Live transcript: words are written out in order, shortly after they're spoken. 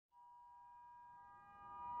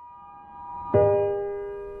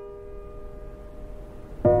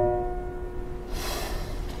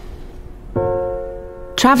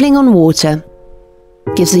Travelling on water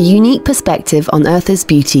gives a unique perspective on Earth's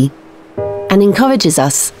beauty and encourages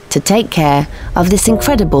us to take care of this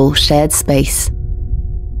incredible shared space.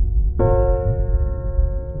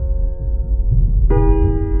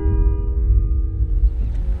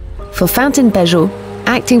 For Fountaine Pajot,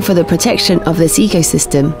 acting for the protection of this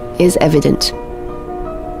ecosystem is evident.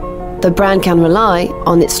 The brand can rely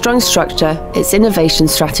on its strong structure, its innovation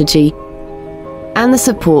strategy, and the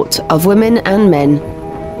support of women and men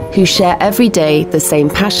who share every day the same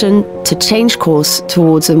passion to change course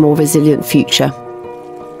towards a more resilient future.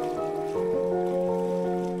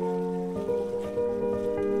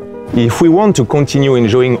 If we want to continue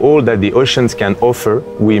enjoying all that the oceans can offer,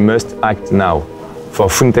 we must act now. For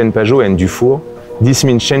Fountaine Pajot and Dufour, this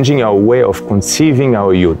means changing our way of conceiving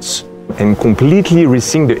our yachts and completely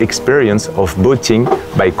rethink the experience of boating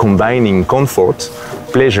by combining comfort,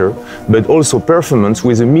 pleasure, but also performance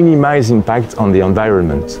with a minimized impact on the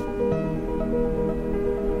environment.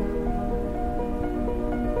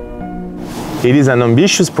 It is an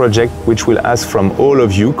ambitious project which will ask from all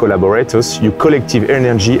of you collaborators your collective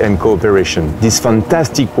energy and cooperation. This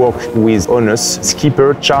fantastic work with owners,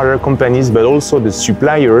 skipper, charter companies, but also the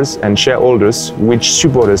suppliers and shareholders which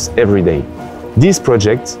support us every day. This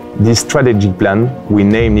project, this strategic plan, we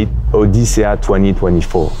named it Odyssea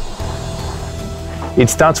 2024. It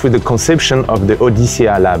starts with the conception of the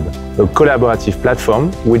Odyssea Lab, a collaborative platform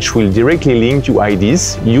which will directly link your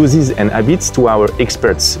ideas, uses and habits to our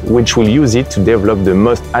experts, which will use it to develop the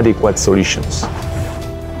most adequate solutions.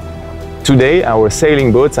 Today, our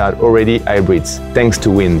sailing boats are already hybrids, thanks to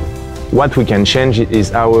wind. What we can change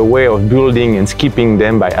is our way of building and skipping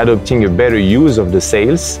them by adopting a better use of the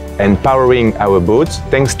sails and powering our boats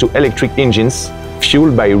thanks to electric engines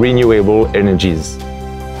fueled by renewable energies.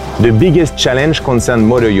 The biggest challenge concerns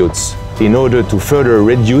motor yachts. In order to further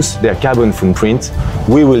reduce their carbon footprint,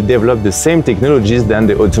 we will develop the same technologies than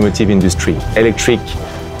the automotive industry. Electric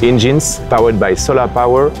engines powered by solar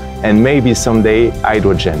power and maybe someday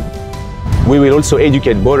hydrogen. We will also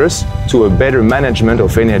educate boaters to a better management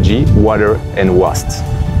of energy, water and waste.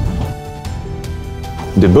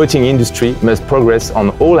 The boating industry must progress on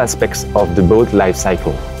all aspects of the boat life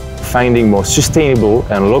cycle, finding more sustainable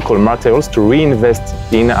and local materials to reinvest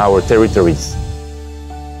in our territories.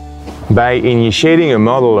 By initiating a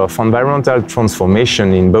model of environmental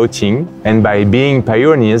transformation in boating and by being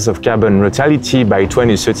pioneers of carbon neutrality by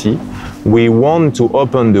 2030, we want to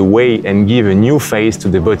open the way and give a new face to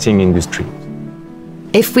the boating industry.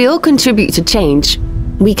 If we all contribute to change,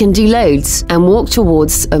 we can do loads and walk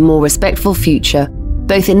towards a more respectful future,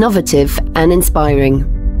 both innovative and inspiring.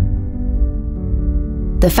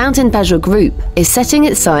 The Fountaine Pajot Group is setting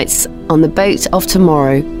its sights on the boat of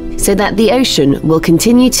tomorrow so that the ocean will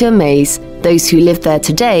continue to amaze those who live there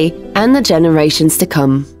today and the generations to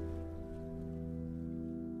come.